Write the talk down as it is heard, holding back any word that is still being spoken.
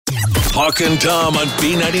Hawk and Tom on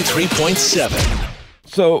B93.7.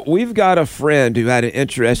 So we've got a friend who had an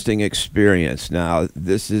interesting experience. Now,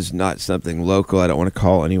 this is not something local. I don't want to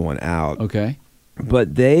call anyone out. Okay.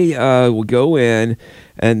 But they will go in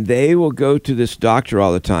and they will go to this doctor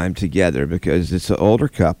all the time together because it's an older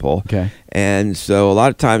couple. Okay. And so a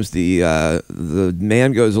lot of times the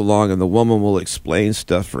man goes along and the woman will explain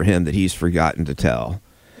stuff for him that he's forgotten to tell.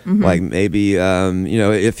 Mm-hmm. Like maybe,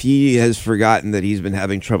 if he has forgotten that he's been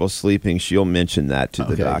having trouble sleeping, she'll mention that to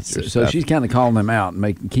the doctor. So she's kind of calling him out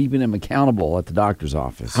and keeping him accountable at the doctor's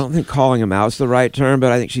office. I don't think calling him out is the right term,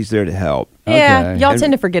 but I think she's there to help. Yeah, Okay. y'all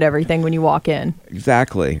tend to forget everything when you walk in.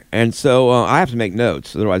 Exactly. And so I have to make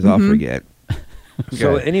notes, otherwise I'll forget.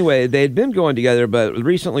 So anyway, they had been going together, but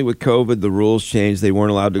recently with COVID, the rules changed. They weren't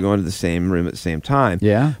allowed to go into the same room at the same time.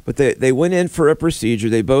 Yeah. But they went in for a procedure.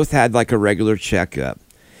 They both had like a regular checkup.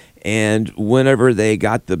 And whenever they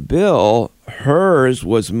got the bill, hers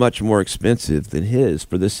was much more expensive than his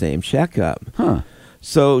for the same checkup. Huh.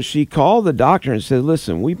 So she called the doctor and said,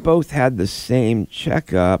 listen, we both had the same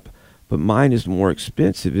checkup, but mine is more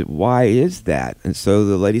expensive. Why is that? And so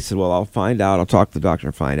the lady said, well, I'll find out. I'll talk to the doctor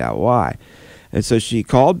and find out why. And so she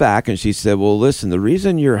called back and she said, well, listen, the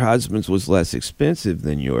reason your husband's was less expensive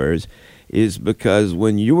than yours is because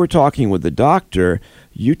when you were talking with the doctor,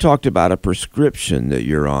 you talked about a prescription that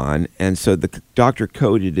you're on, and so the doctor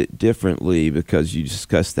coded it differently because you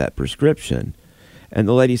discussed that prescription. And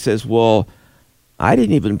the lady says, well, I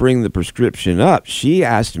didn't even bring the prescription up. She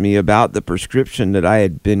asked me about the prescription that I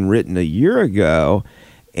had been written a year ago,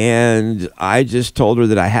 and I just told her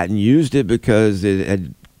that I hadn't used it because it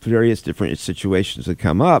had various different situations had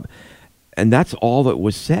come up. And that's all that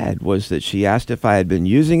was said, was that she asked if I had been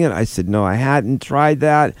using it. I said, no, I hadn't tried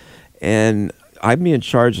that. And I'm being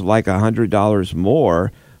charged like $100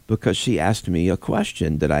 more because she asked me a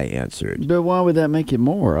question that I answered. But why would that make it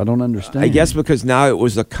more? I don't understand. I guess because now it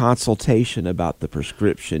was a consultation about the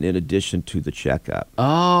prescription in addition to the checkup.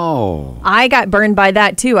 Oh. I got burned by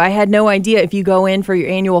that too. I had no idea if you go in for your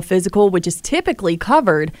annual physical, which is typically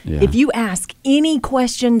covered, if you ask any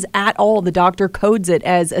questions at all, the doctor codes it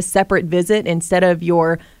as a separate visit instead of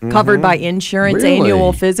your covered by insurance Really?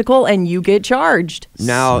 annual physical, and you get charged.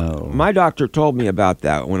 Now, my doctor told me about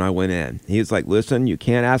that when I went in. He was like, listen, you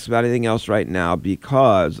can't ask about anything else right now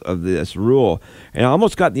because of this rule. And I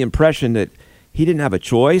almost got the impression that he didn't have a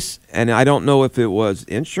choice, and I don't know if it was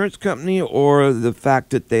insurance company or the fact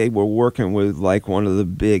that they were working with like one of the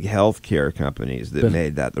big healthcare companies that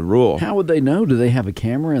made that the rule. How would they know? Do they have a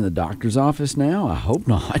camera in the doctor's office now? I hope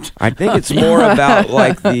not. I think it's more about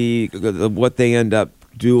like the what they end up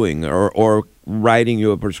doing or writing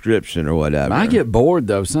you a prescription or whatever. I get bored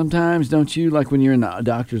though sometimes, don't you? Like when you're in the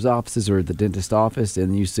doctor's offices or the dentist office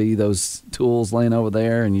and you see those tools laying over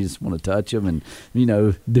there and you just want to touch them and,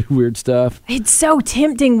 do weird stuff. It's so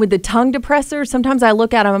tempting with the tongue depressor. Sometimes I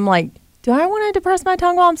look at them, I'm like, do I want to depress my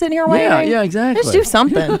tongue while I'm sitting here waiting? Yeah, exactly. Let's do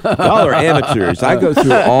something. Y'all are amateurs. I go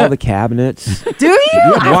through all the cabinets. Do you?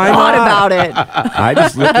 Why I thought not? about it. I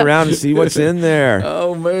just look around and see what's in there.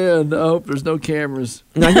 Oh, man. I hope there's no cameras.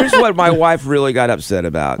 Now, here's what my wife really got upset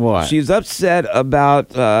about. What? She's upset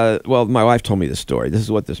about, my wife told me the story. This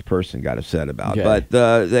is what this person got upset about. Okay.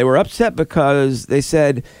 But they were upset because they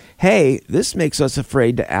said, hey, this makes us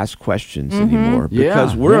afraid to ask questions anymore.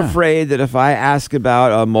 Because we're afraid that if I ask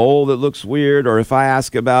about a mole that looks weird or if I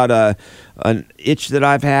ask about an itch that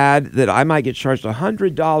I've had, that I might get charged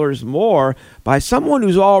 $100 more by someone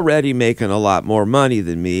who's already making a lot more money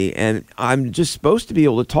than me. And I'm just supposed to be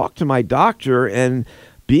able to talk to my doctor, and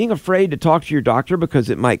being afraid to talk to your doctor because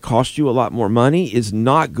it might cost you a lot more money is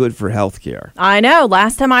not good for healthcare. I know.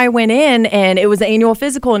 Last time I went in and it was the annual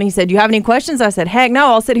physical and he said, do you have any questions? I said, heck no,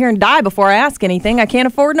 I'll sit here and die before I ask anything. I can't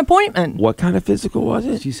afford an appointment. What kind of physical was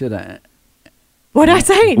it? She said, What did I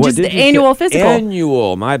say? What Just did the you say? annual physical.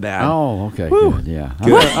 Annual, my bad. oh, okay. Whew. Good, yeah.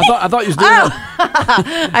 Good. I thought you was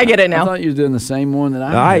doing I get it I now. thought you was doing the same one that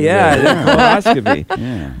I had. Colonoscopy.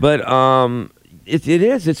 Yeah. But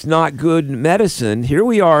it's not good medicine. Here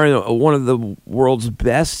we are in one of the world's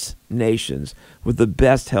best nations with the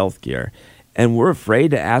best health care, and we're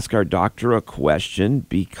afraid to ask our doctor a question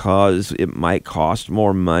because it might cost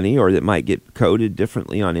more money or it might get coded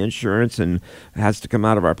differently on insurance and has to come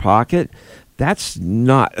out of our pocket. That's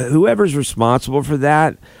not, whoever's responsible for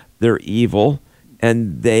that, they're evil.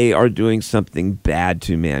 And they are doing something bad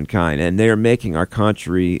to mankind, and they are making our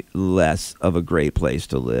country less of a great place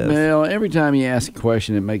to live. Well, every time you ask a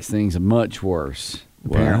question, it makes things much worse.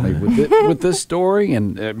 Apparently, with this story,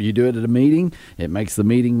 and you do it at a meeting, it makes the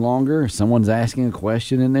meeting longer. Someone's asking a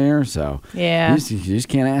question in there, so Yeah. you just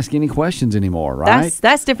can't ask any questions anymore, right?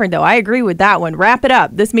 That's different, though. I agree with that one. Wrap it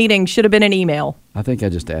up. This meeting should have been an email. I think I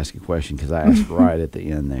just asked a question because I asked right at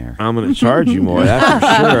the end there. I'm going to charge you more,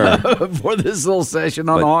 that's for sure. For this little session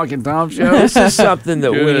on the Hawk and Tom Show. This is something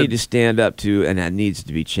that we Good. need to stand up to, and that needs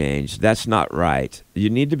to be changed. That's not right. You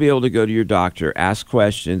need to be able to go to your doctor, ask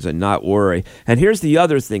questions, and not worry. And here's the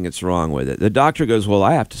other thing that's wrong with it. The doctor goes, well,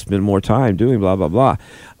 I have to spend more time doing blah, blah, blah.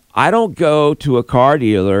 I don't go to a car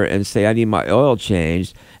dealer and say I need my oil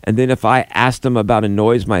changed, and then if I ask them about a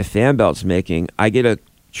noise my fan belt's making, I get a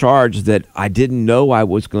charge that I didn't know I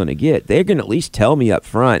was going to get. They can at least tell me up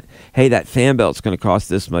front, hey, that fan belt's going to cost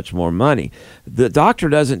this much more money. The doctor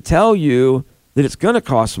doesn't tell you that it's going to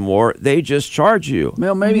cost more. They just charge you.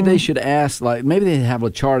 Well, maybe they should ask, like, maybe they have a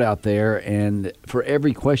chart out there, and for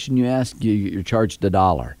every question you ask, you're charged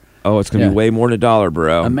 $1. Oh, it's going to be way more than $1,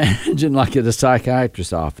 bro. Imagine like at a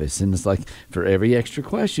psychiatrist's office, and it's like for every extra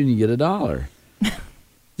question, you get $1.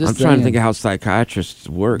 I'm trying to think of how psychiatrists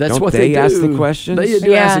work. That's Don't what they do. ask the questions? They do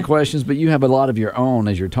Yeah. ask the questions, but you have a lot of your own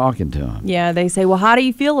as you're talking to them. Yeah, they say, well, how do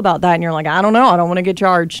you feel about that? And you're like, I don't know. I don't want to get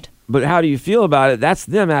charged. But how do you feel about it? That's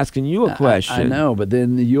them asking you a question. I know, but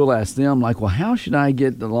then you'll ask them, like, well, how should I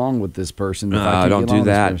get along with this person? If I can't don't get along do with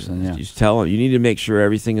that. this person? Yeah. Just tell them. You need to make sure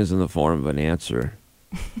everything is in the form of an answer.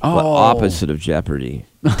 The Oh, opposite of Jeopardy.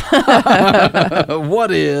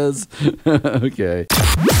 what is? Okay.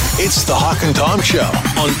 It's the Hawk and Tom Show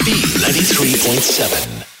on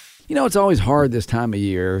B93.7. You know, it's always hard this time of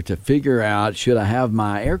year to figure out, should I have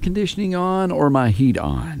my air conditioning on or my heat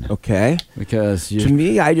on? Okay. Because To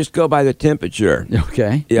me, I just go by the temperature.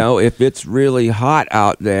 okay. You know, if it's really hot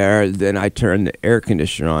out there, then I turn the air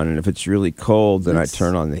conditioner on. And if it's really cold, then I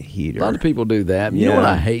turn on the heater. A lot of people do that. You know what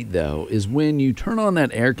Yeah. I hate, though, is when you turn on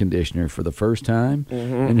that air conditioner for the first time,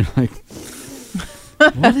 and you're like,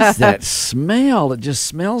 what is that smell? It just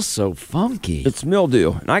smells so funky. It's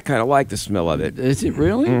mildew, and I kind of like the smell of it. Is it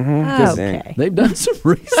really? Okay. They've done some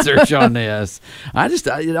research on this.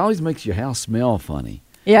 It always makes your house smell funny.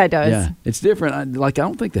 Yeah, it does. Yeah, it's different. I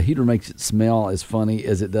don't think the heater makes it smell as funny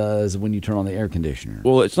as it does when you turn on the air conditioner.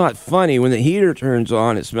 Well, it's not funny. When the heater turns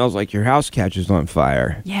on, it smells like your house catches on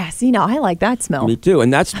fire. Yeah, see, now I like that smell. Me too.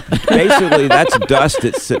 And that's basically, that's dust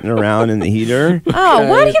that's sitting around in the heater. Oh,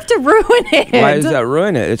 why do you have to ruin it? Why does that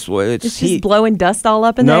ruin it? It's It's heat. just blowing dust all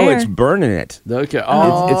up in No, the air. it's burning it. Okay.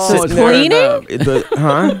 It's it's sitting there. cleaning?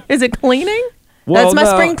 Huh? Is it cleaning? Well, That's my no.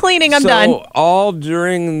 spring cleaning. I'm so done. all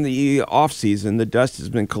during the off season, the dust has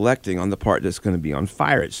been collecting on the part that's going to be on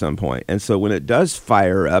fire at some point. And so when it does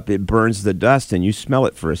fire up, it burns the dust and you smell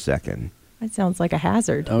it for a second. That sounds like a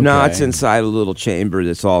hazard. Okay. No, it's inside a little chamber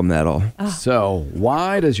that's all metal. So,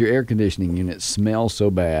 why does your air conditioning unit smell so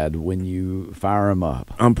bad when you fire them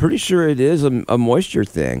up? I'm pretty sure it is a moisture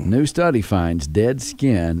thing. New study finds dead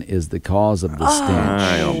skin is the cause of the stench.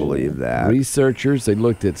 I don't believe that. Researchers, they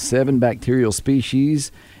looked at 7 bacterial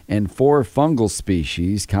species and 4 fungal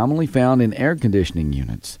species commonly found in air conditioning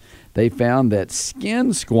units. They found that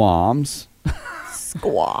skin squams.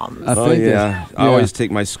 Squams. I Oh, think yeah. I always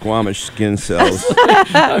take my squamish skin cells.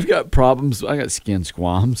 I've got problems. I got skin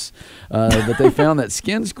squams. But they found that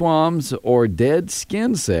skin squams or dead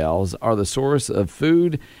skin cells are the source of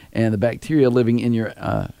food and the bacteria living in your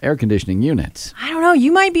air conditioning units. I don't know.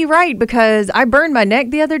 You might be right because I burned my neck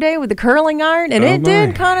the other day with the curling iron, and it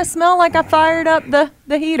did kind of smell like I fired up the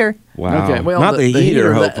heater. Wow. Okay, well, Not the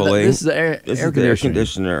heater, hopefully. This is the air This is the air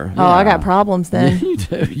conditioner. Oh, I got problems then. You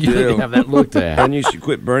do. You need to have that looked at. And you should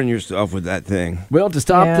quit burning yourself with that thing. Well, to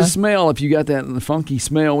stop Yeah. the smell, if you got that funky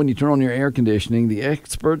smell when you turn on your air conditioning, the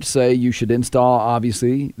experts say you should install,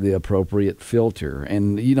 obviously, the appropriate filter.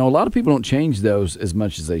 And, you know, a lot of people don't change those as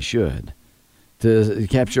much as they should. To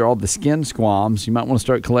capture all the skin squams, you might want to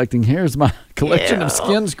start collecting. Here's my collection of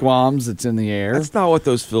skin squams that's in the air. That's not what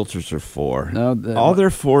those filters are for. No, All they're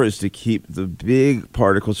for is to keep the big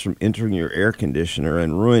particles from entering your air conditioner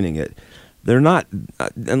and ruining it. They're not,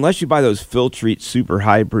 unless you buy those Filtrete super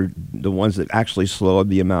hybrid, the ones that actually slow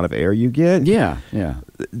the amount of air you get. Yeah.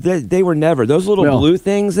 They were never. Those little Well, blue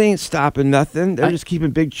things, they ain't stopping nothing. They're just keeping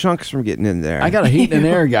big chunks from getting in there. I got a heat and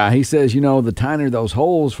air guy. He says, you know, the tinier those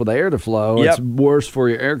holes for the air to flow, Yep. it's worse for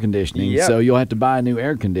your air conditioning. Yep. So you'll have to buy a new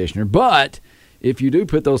air conditioner. But if you do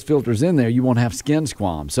put those filters in there, you won't have skin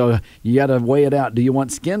squams. So you got to weigh it out. Do you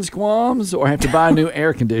want skin squams or have to buy a new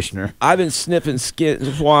air conditioner? I've been sniffing skin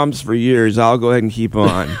swams for years. I'll go ahead and keep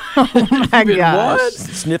on. My gosh. What?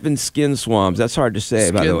 Sniffing skin swams. That's hard to say,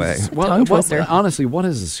 by the way. Tongue twister. Honestly, what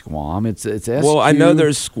is a squam? It's SQ. Well, I know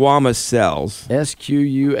there's squamous cells.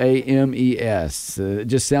 SQUAMES. It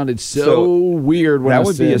just sounded so weird when I That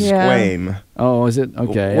would be a said. squame. Oh, is it?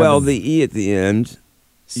 Okay. Well, the E at the end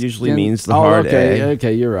usually Skin- means the hard okay, A.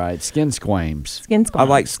 Okay, you're right. Skin squames. Skin squam. I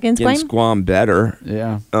like skin skin squam. squam better.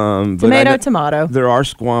 Yeah. But I Tomato, know tomato. There are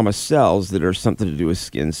squamous cells that are something to do with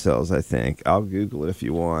skin cells, I think. I'll Google it if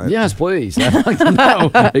you want. Yes, please. I'd like to know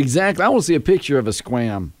exactly. I want to see a picture of a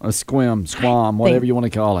squam, whatever you want to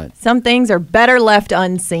call it. Some things are better left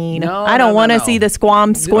unseen. No, I don't no, want to no. see the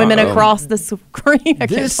squam squimming Uh-oh. across the screen. I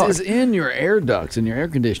can't This talk. is in your air ducts, in your air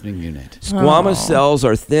conditioning unit. Squamous cells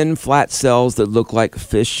are thin, flat cells that look like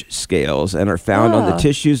fish scales and are found on the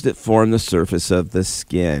tissues that form the surface of the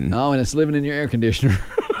skin. Oh, and it's living in your air conditioner.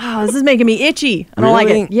 Oh, this is making me itchy. I don't like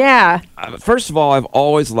Really? it. Yeah. First of all, I've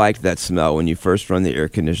always liked that smell when you first run the air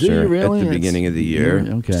conditioner really? at the beginning of the year.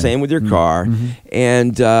 Okay. Same with your car.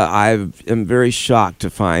 And I am very shocked to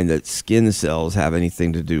find that skin cells have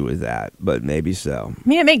anything to do with that, but maybe so. I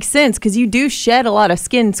mean, it makes sense because you do shed a lot of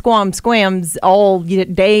skin squams all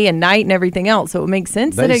day and night and everything else. So it makes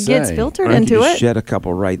sense They that it gets say. filtered Why don't you into just it. shed a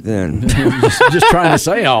couple right then. just trying to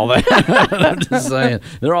say all that. I'm just saying.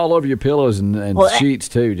 They're all over your pillows and sheets,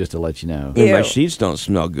 too, just to let you know. And my Ew. sheets don't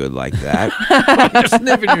smell good like that. You're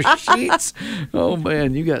sniffing your sheets. Oh,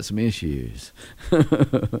 man, you got some issues.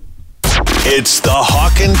 It's the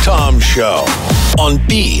Hawk and Tom Show on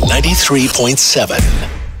B93.7.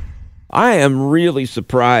 I am really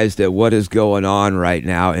surprised at what is going on right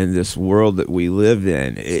now in this world that we live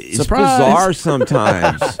in. It's Surprise. bizarre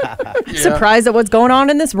sometimes. Surprised at what's going on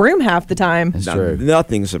in this room half the time. It's No, true.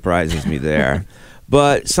 nothing surprises me there.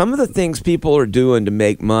 But some of the things people are doing to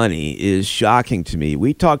make money is shocking to me.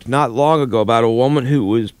 We talked not long ago about a woman who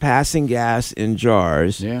was passing gas in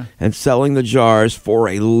jars and selling the jars for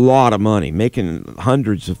a lot of money, making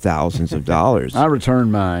hundreds of thousands of dollars. I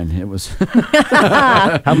returned mine. It was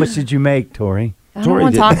How much did you make, Tori? I don't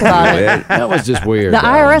want to talk about it. that was just weird. The though.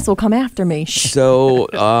 IRS will come after me. So,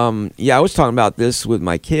 I was talking about this with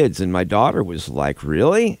my kids, and my daughter was like,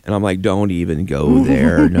 really? And I'm like, don't even go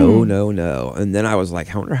there. No, no, no. And then I was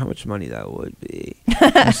like, I wonder how much money that would be.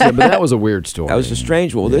 But that was a weird story. That was a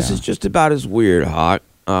strange one. Well, this is just about as weird, Hawk.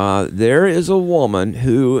 There is a woman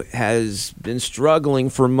who has been struggling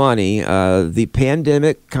for money. The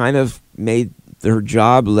pandemic kind of made her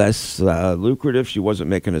job less lucrative. She wasn't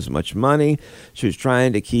making as much money. She was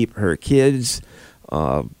trying to keep her kids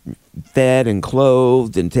fed and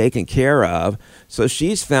clothed and taken care of. So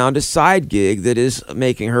she's found a side gig that is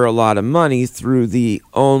making her a lot of money through the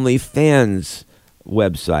OnlyFans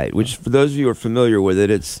website, which for those of you who are familiar with it,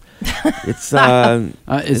 it's it's kind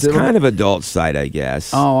of adult site, I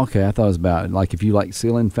guess. Oh, okay. I thought it was about like if you like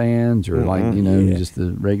ceiling fans or like just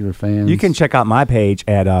the regular fans. You can check out my page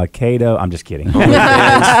at Cato. I'm just kidding.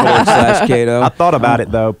 OnlyFans/Cato. I thought about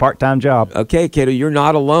it though. Part-time job. Okay, Cato, you're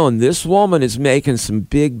not alone. This woman is making some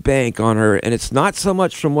big bank on her, and it's not so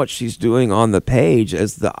much from what she's doing on the page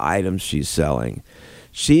as the items she's selling.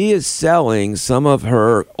 She is selling some of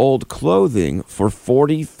her old clothing for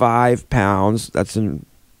 £45. That's in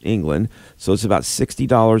England, so it's about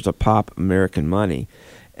 $60 a pop American money.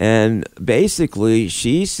 And basically,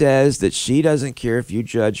 she says that she doesn't care if you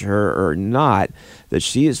judge her or not, that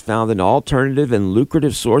she has found an alternative and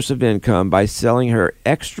lucrative source of income by selling her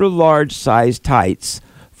extra large size tights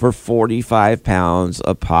for £45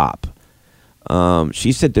 a pop.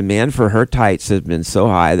 She said demand for her tights has been so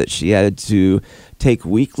high that she had to take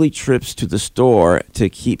weekly trips to the store to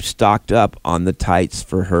keep stocked up on the tights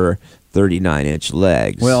for her 39-inch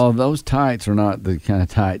legs. Well, those tights are not the kind of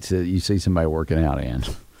tights that you see somebody working out in.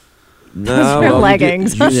 no, Those are well,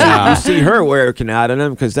 leggings. You see her working out in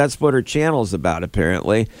them because that's what her channel's about,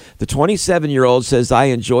 apparently. The 27-year-old says, I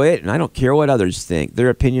enjoy it, and I don't care what others think. Their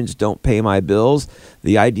opinions don't pay my bills.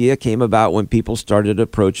 The idea came about when people started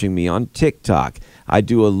approaching me on TikTok. I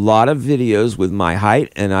do a lot of videos with my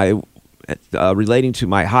height, and relating to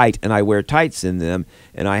my height, and I wear tights in them,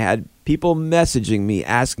 and I had people messaging me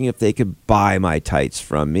asking if they could buy my tights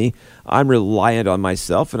from me. I'm reliant on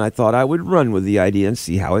myself, and I thought I would run with the idea and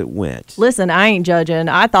see how it went. Listen, I ain't judging.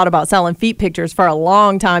 I thought about selling feet pictures for a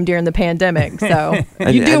long time during the pandemic. So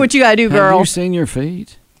you do what you gotta do, girl. Have you seen your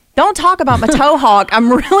feet? Don't talk about my toe hawk.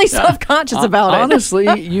 I'm really self-conscious about it.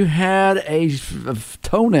 Honestly, you had a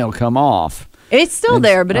toenail come off. It's still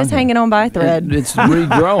there, but it's hanging on by a thread. It's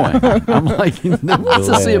regrowing. I'm like, let's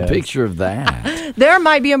just see a picture of that. There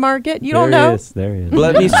might be a market. You don't know. There is.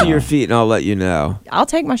 Let me see your feet and I'll let you know. I'll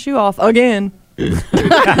take my shoe off again.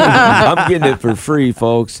 I'm getting it for free,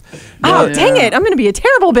 folks. Oh, dang it. I'm going to be a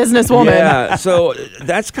terrible businesswoman. Yeah, so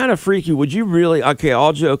that's kind of freaky. Would you really, okay,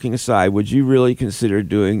 all joking aside, would you really consider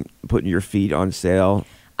putting your feet on sale?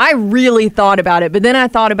 I really thought about it, but then I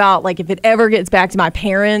thought about, like, if it ever gets back to my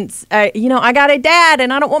parents, I got a dad,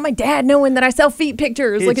 and I don't want my dad knowing that I sell feet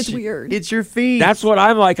pictures. It's weird. It's your feet. That's what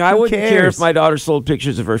I'm like. I wouldn't care cares? if my daughter sold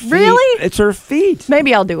pictures of her feet. Really? It's her feet.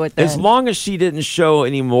 Maybe I'll do it then. As long as she didn't show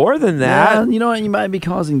any more than that. Yeah, you know what? You might be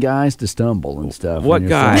causing guys to stumble and stuff. What when you're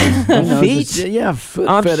guys? selling- Feet? Foot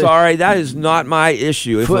I'm fetish. sorry, that is not my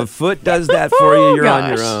issue. If Foot- a foot does that for you, you're on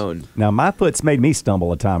your gosh. own. Now, my foot's made me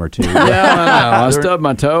stumble a time or two. Yeah, I know. I stubbed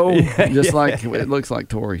my toe, just like it looks like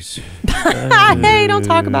Tori's. Hey, don't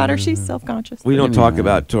talk about her. She's self-conscious. We don't talk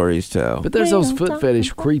about Tori's toe. But there's Hey, those don't foot talk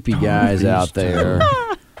fetish creepy guys out there,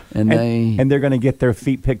 and they. And they're going to get their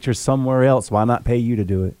feet pictures somewhere else. Why not pay you to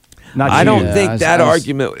do it? Not I you. don't Yeah, think I that was-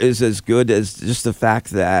 argument is as good as just the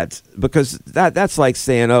fact that, because that's like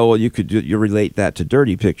saying, oh, well, you relate that to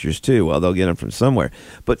dirty pictures too. Well, they'll get them from somewhere.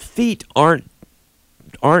 But feet aren't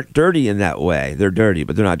dirty in that way. They're dirty,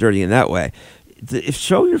 but they're not dirty in that way. If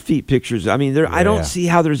show your feet pictures, I mean, I don't see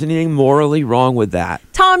how there's anything morally wrong with that.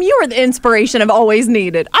 Tom, you are the inspiration I've always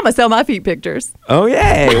needed. I'm going to sell my feet pictures. Oh,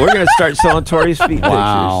 yay. We're going to start selling Tori's feet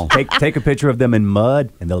Wow. Take a picture of them in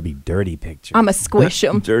mud, and they'll be dirty pictures. I'm going to squish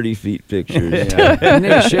them. pictures. Dirty feet pictures. Yeah. You need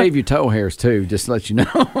to shave your toe hairs too, just to let you know.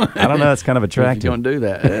 I don't know. It's kind of If you attractive. don't do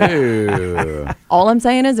that. Ew. All I'm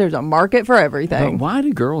saying is there's a market for But everything. why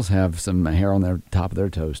do girls have some hair on their top of their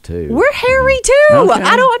toes too? We're hairy too. Okay.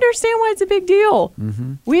 I don't understand why it's a big deal.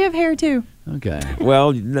 We have hair too. Okay.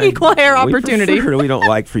 Well, Equal hair opportunity. We don't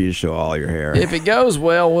like for you to show all your hair. If it goes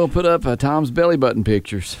well, we'll put up Tom's belly button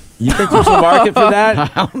pictures. You think there's a market for that?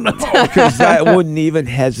 I don't know. Because I wouldn't even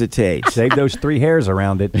hesitate. Save those 3 hairs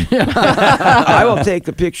around it. I will take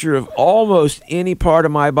a picture of almost any part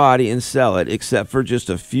of my body and sell it, except for just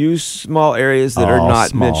a few small areas that are Oh, not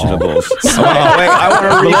small. mentionables. Wait, I want to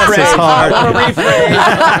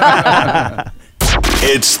rephrase.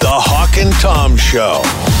 It's the Hawk and Tom Show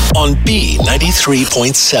on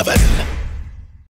B93.7.